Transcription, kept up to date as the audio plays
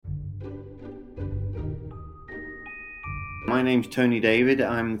My name's Tony David.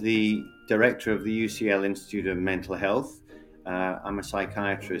 I'm the director of the UCL Institute of Mental Health. I'm a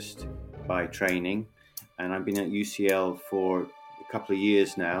psychiatrist by training, and I've been at UCL for a couple of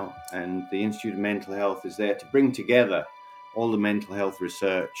years now. And the Institute of Mental Health is there to bring together all the mental health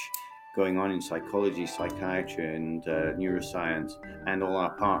research going on in psychology, psychiatry, and neuroscience, and all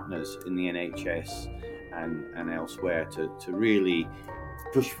our partners in the NHS and elsewhere to really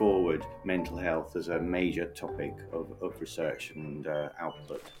push forward mental health as a major topic of research and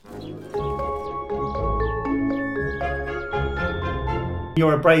output.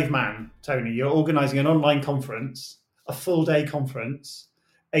 You're a brave man, Tony. You're organising an online conference, a full-day conference,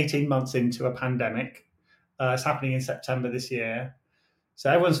 18 months into a pandemic. It's happening in September this year. So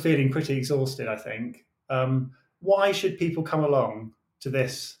everyone's feeling pretty exhausted, I think. Why should people come along to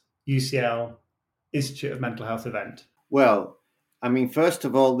this UCL Institute of Mental Health event? Well, I mean, first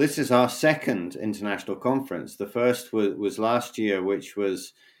of all, this is our second international conference. The first was last year, which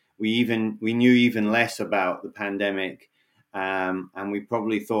was we knew even less about the pandemic, and we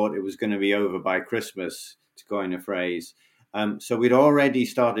probably thought it was going to be over by Christmas, to coin a phrase. So we'd already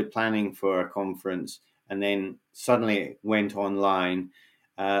started planning for a conference, and then suddenly it went online.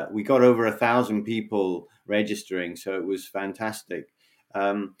 We got over 1,000 people registering, so it was fantastic.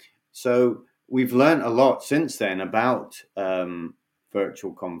 So we've learned a lot since then about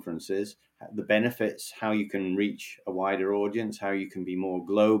virtual conferences, the benefits, how you can reach a wider audience, how you can be more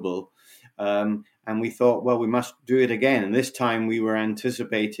global. And we thought, well, we must do it again. And this time we were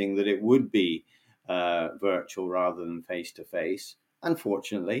anticipating that it would be virtual rather than face-to-face,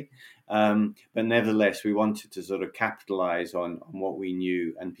 unfortunately. But nevertheless, we wanted to sort of capitalize on what we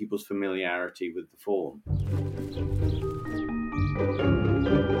knew and people's familiarity with the form.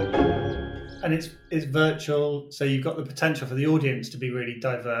 And it's virtual, so you've got the potential for the audience to be really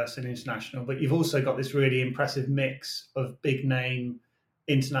diverse and international, but you've also got this really impressive mix of big name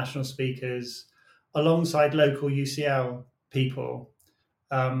international speakers alongside local UCL people.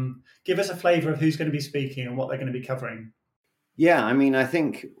 Give us a flavour of who's going to be speaking and what they're going to be covering. Yeah, I mean, I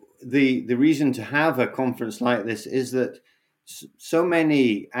think the reason to have a conference like this is that so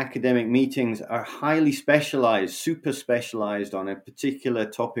many academic meetings are highly specialized, super specialized on a particular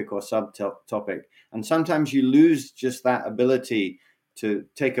topic or subtopic. And sometimes you lose just that ability to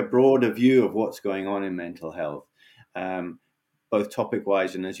take a broader view of what's going on in mental health, both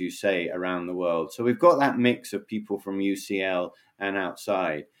topic-wise and, as you say, around the world. So we've got that mix of people from UCL and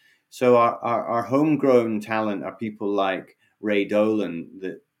outside. So our homegrown talent are people like Ray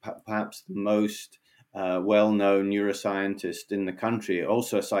Dolan, perhaps the most well-known neuroscientist in the country,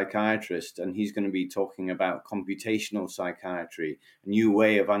 also a psychiatrist, and he's going to be talking about computational psychiatry, a new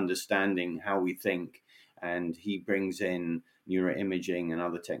way of understanding how we think, and he brings in neuroimaging and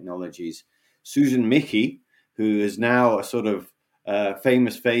other technologies. Susan Michie, who is now a sort of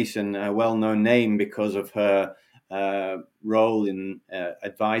famous face and a well-known name because of her role in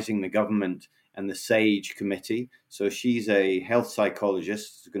advising the government and the SAGE committee. So she's a health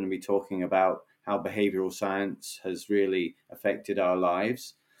psychologist who's going to be talking about how behavioral science has really affected our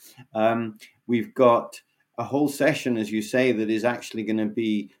lives. We've got a whole session, as you say, that is actually going to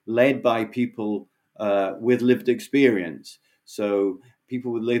be led by people with lived experience. So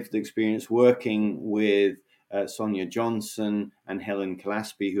people with lived experience working with Sonia Johnson and Helen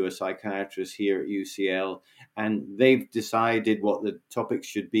Kalaspi, who are psychiatrists here at UCL, and they've decided what the topics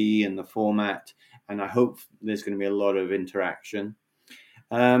should be and the format, and I hope there's going to be a lot of interaction.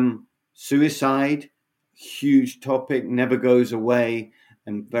 Suicide, huge topic, never goes away,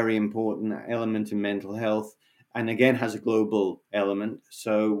 and very important element in mental health, and again has a global element.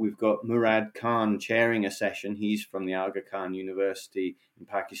 So we've got Murad Khan chairing a session. He's from the Aga Khan University in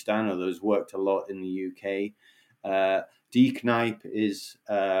Pakistan, although has worked a lot in the UK. Dee Knipe is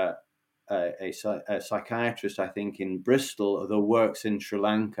a psychiatrist, I think, in Bristol, although works in Sri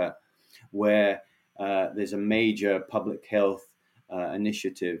Lanka, where there's a major public health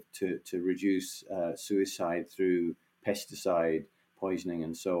initiative to reduce suicide through pesticide poisoning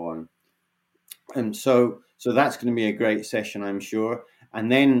and so on. And so that's going to be a great session, I'm sure. And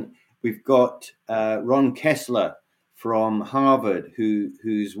then we've got Ron Kessler from Harvard,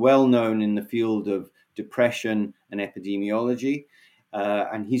 who's well known in the field of depression and epidemiology.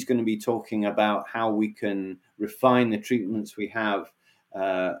 And he's going to be talking about how we can refine the treatments we have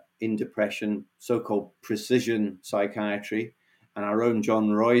in depression, so-called precision psychiatry. And our own John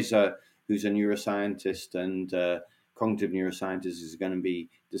Reuser, who's a neuroscientist and cognitive neuroscientist, is going to be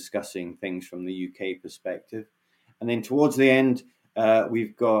discussing things from the UK perspective. And then towards the end,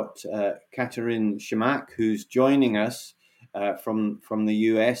 we've got Katerin Shemak, who's joining us from the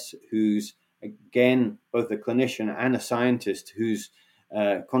US, who's again, both a clinician and a scientist who's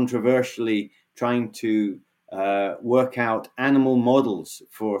controversially trying to work out animal models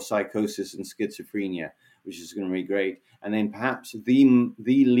for psychosis and schizophrenia, which is going to be great. And then perhaps the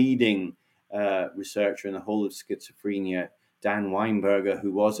leading researcher in the whole of schizophrenia, Dan Weinberger,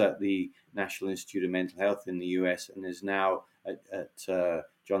 who was at the National Institute of Mental Health in the US and is now at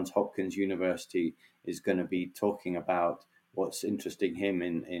Johns Hopkins University, is going to be talking about what's interesting him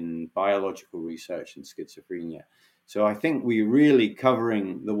in biological research in schizophrenia. So I think we're really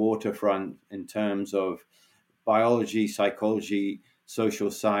covering the waterfront in terms of biology, psychology,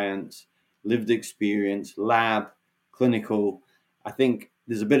 social science, lived experience, lab, clinical. I think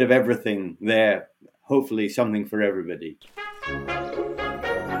there's a bit of everything there, hopefully something for everybody.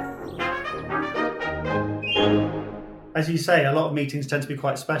 As you say, a lot of meetings tend to be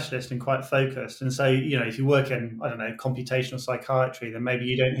quite specialist and quite focused. And so, if you work in, I don't know, computational psychiatry, then maybe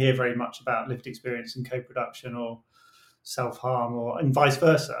you don't hear very much about lived experience and co-production or self-harm and vice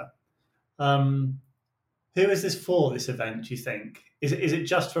versa. Who is this for, this event, do you think? Is it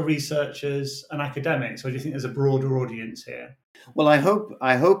just for researchers and academics, or do you think there's a broader audience here? Well, I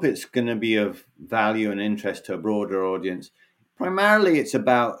hope it's going to be of value and interest to a broader audience. Primarily, it's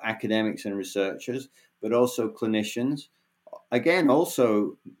about academics and researchers, but also clinicians. Again,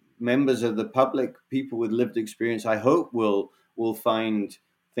 also members of the public, people with lived experience, I hope will find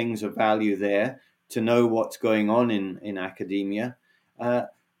things of value there to know what's going on in academia.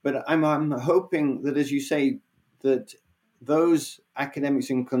 But I'm hoping that, as you say, that those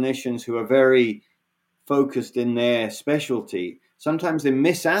academics and clinicians who are very focused in their specialty, sometimes they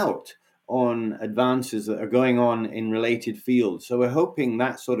miss out on advances that are going on in related fields. So we're hoping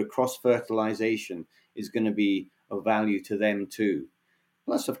that sort of cross-fertilization is going to be of value to them too.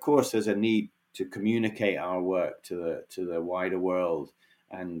 Plus, of course, there's a need to communicate our work to the wider world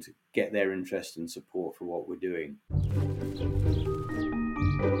and get their interest and support for what we're doing.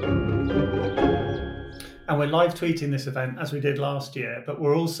 And we're live tweeting this event as we did last year, but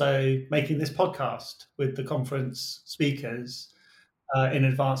we're also making this podcast with the conference speakers in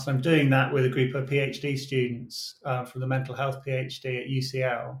advance. And I'm doing that with a group of PhD students from the mental health PhD at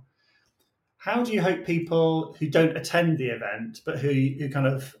UCL. How do you hope people who don't attend the event, but who kind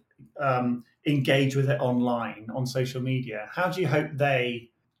of engage with it online on social media, how do you hope they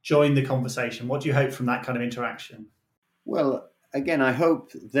join the conversation? What do you hope from that kind of interaction? Well, again, I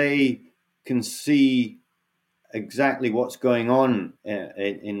hope they can see exactly what's going on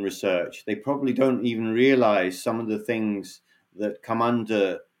in research. They probably don't even realize some of the things that come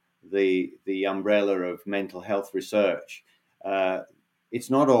under the umbrella of mental health research. It's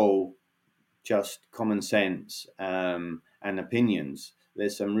not all just common sense and opinions.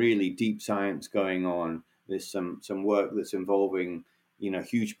 There's some really deep science going on. There's some work that's involving,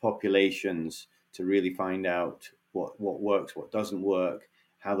 huge populations to really find out what works, what doesn't work,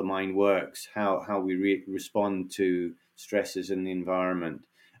 how the mind works, how we respond to stresses in the environment.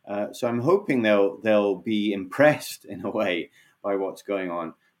 So I'm hoping they'll be impressed in a way by what's going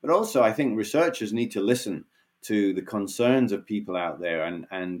on. But also, I think researchers need to listen to the concerns of people out there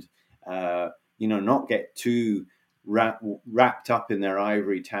and not get too wrapped up in their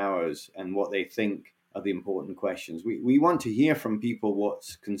ivory towers and what they think are the important questions. We want to hear from people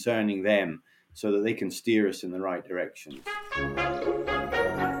what's concerning them so that they can steer us in the right direction.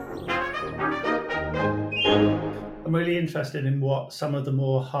 I'm really interested in what some of the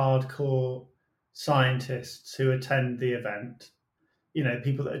more hardcore scientists who attend the event,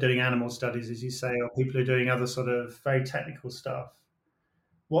 people that are doing animal studies, as you say, or people who are doing other sort of very technical stuff,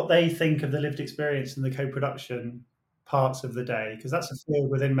 what they think of the lived experience and the co-production parts of the day, because that's a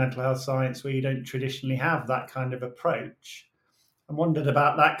field within mental health science where you don't traditionally have that kind of approach. I wondered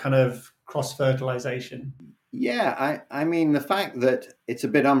about that kind of cross-fertilization. Yeah, I mean, the fact that it's a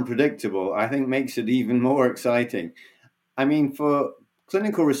bit unpredictable, I think makes it even more exciting. I mean, for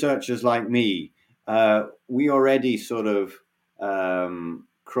clinical researchers like me, we already sort of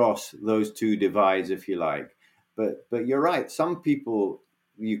cross those two divides, if you like. But you're right. Some people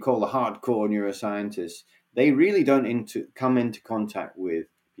you call the hardcore neuroscientists, they really don't come into contact with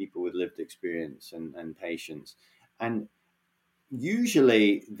people with lived experience and patients. And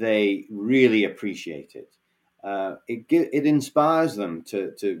usually they really appreciate it. It inspires them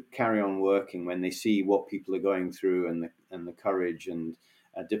to carry on working when they see what people are going through and the courage and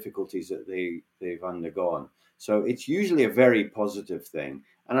difficulties that they've undergone. So it's usually a very positive thing.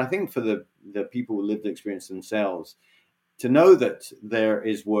 And I think for the people with lived experience themselves, to know that there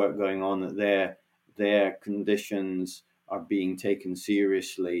is work going on, that their conditions are being taken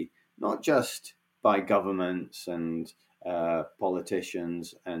seriously, not just by governments and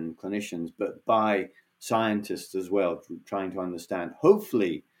politicians and clinicians, but by scientists as well, trying to understand.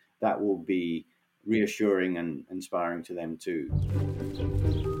 Hopefully, that will be reassuring and inspiring to them too.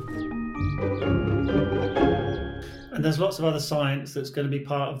 And there's lots of other science that's going to be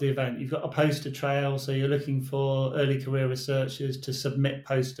part of the event. You've got a poster trail, so you're looking for early career researchers to submit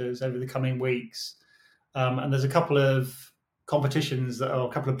posters over the coming weeks. And there's a couple of competitions or a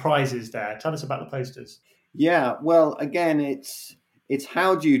couple of prizes there. Tell us about the posters. Yeah, well, again, it's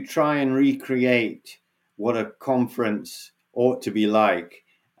how do you try and recreate what a conference ought to be like?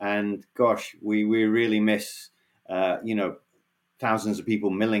 And gosh, we really miss, thousands of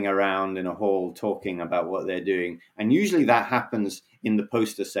people milling around in a hall talking about what they're doing. And usually that happens in the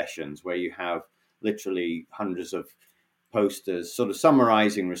poster sessions where you have literally hundreds of posters sort of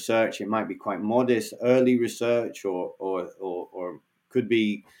summarizing research. It might be quite modest early research or could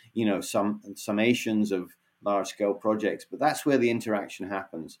be, some summations of large scale projects, but that's where the interaction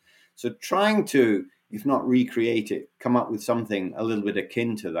happens. So trying to, if not recreate it, come up with something a little bit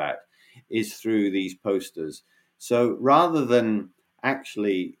akin to that is through these posters. So rather than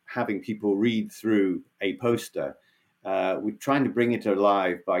actually having people read through a poster, we're trying to bring it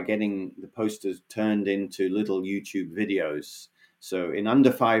alive by getting the posters turned into little YouTube videos. So in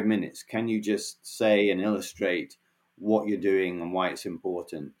under 5 minutes, can you just say and illustrate what you're doing and why it's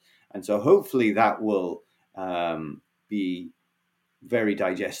important? And so hopefully that will be very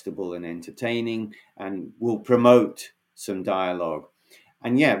digestible and entertaining and will promote some dialogue.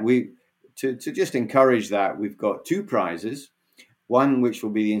 And to just encourage that, we've got 2 prizes. One, which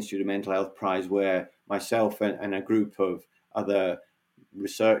will be the Institute of Mental Health Prize, where myself and a group of other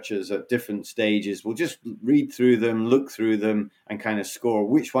researchers at different stages will just read through them, look through them, and kind of score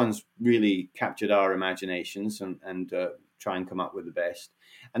which ones really captured our imaginations and try and come up with the best.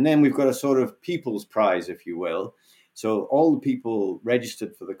 And then we've got a sort of people's prize, if you will. So all the people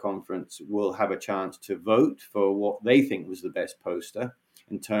registered for the conference will have a chance to vote for what they think was the best poster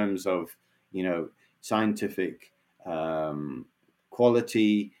in terms of, scientific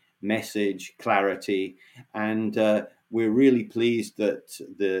quality, message, clarity. And we're really pleased that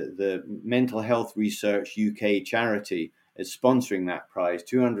the Mental Health Research UK charity is sponsoring that prize,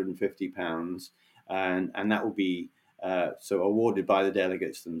 £250, and that will be so awarded by the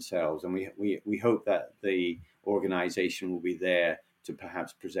delegates themselves. And we hope that the organisation will be there to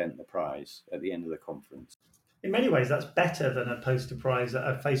perhaps present the prize at the end of the conference. In many ways, that's better than a poster prize at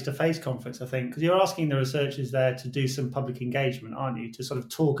a face-to-face conference, I think, because you're asking the researchers there to do some public engagement, aren't you, to sort of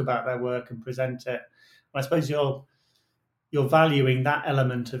talk about their work and present it. And I suppose you're valuing that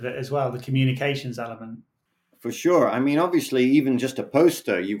element of it as well, the communications element. For sure. I mean, obviously, even just a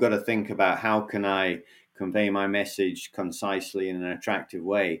poster, you've got to think about how can I convey my message concisely in an attractive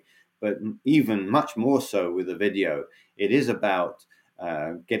way. But even much more so with a video, it is about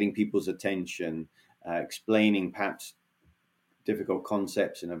getting people's attention, explaining perhaps difficult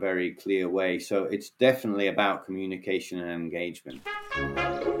concepts in a very clear way. So it's definitely about communication and engagement.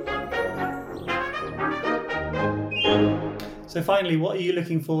 So finally, what are you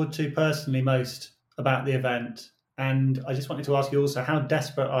looking forward to personally most about the event? And I just wanted to ask you also, how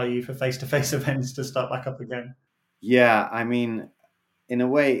desperate are you for face-to-face events to start back up again? Yeah, I mean, in a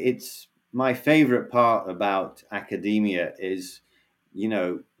way, it's my favorite part about academia is,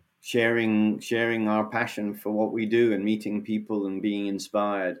 sharing our passion for what we do and meeting people and being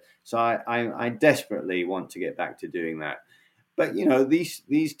inspired. So I desperately want to get back to doing that. But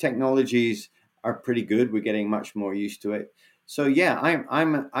these technologies are pretty good. We're getting much more used to it. So yeah,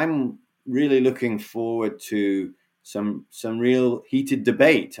 I'm really looking forward to some real heated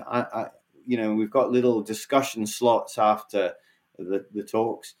debate. We've got little discussion slots after the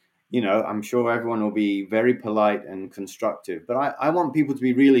talks. I'm sure everyone will be very polite and constructive, but I want people to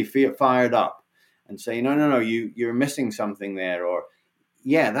be really fired up and say, no, you're missing something there, or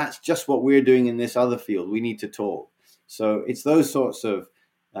yeah, that's just what we're doing in this other field. We need to talk. So it's those sorts of,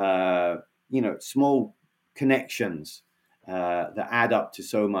 small connections that add up to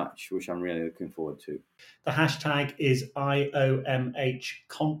so much, which I'm really looking forward to. The hashtag is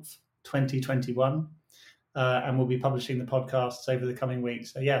IOMHConf 2021. And we'll be publishing the podcasts over the coming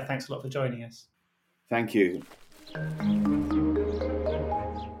weeks. So yeah, thanks a lot for joining us. Thank you.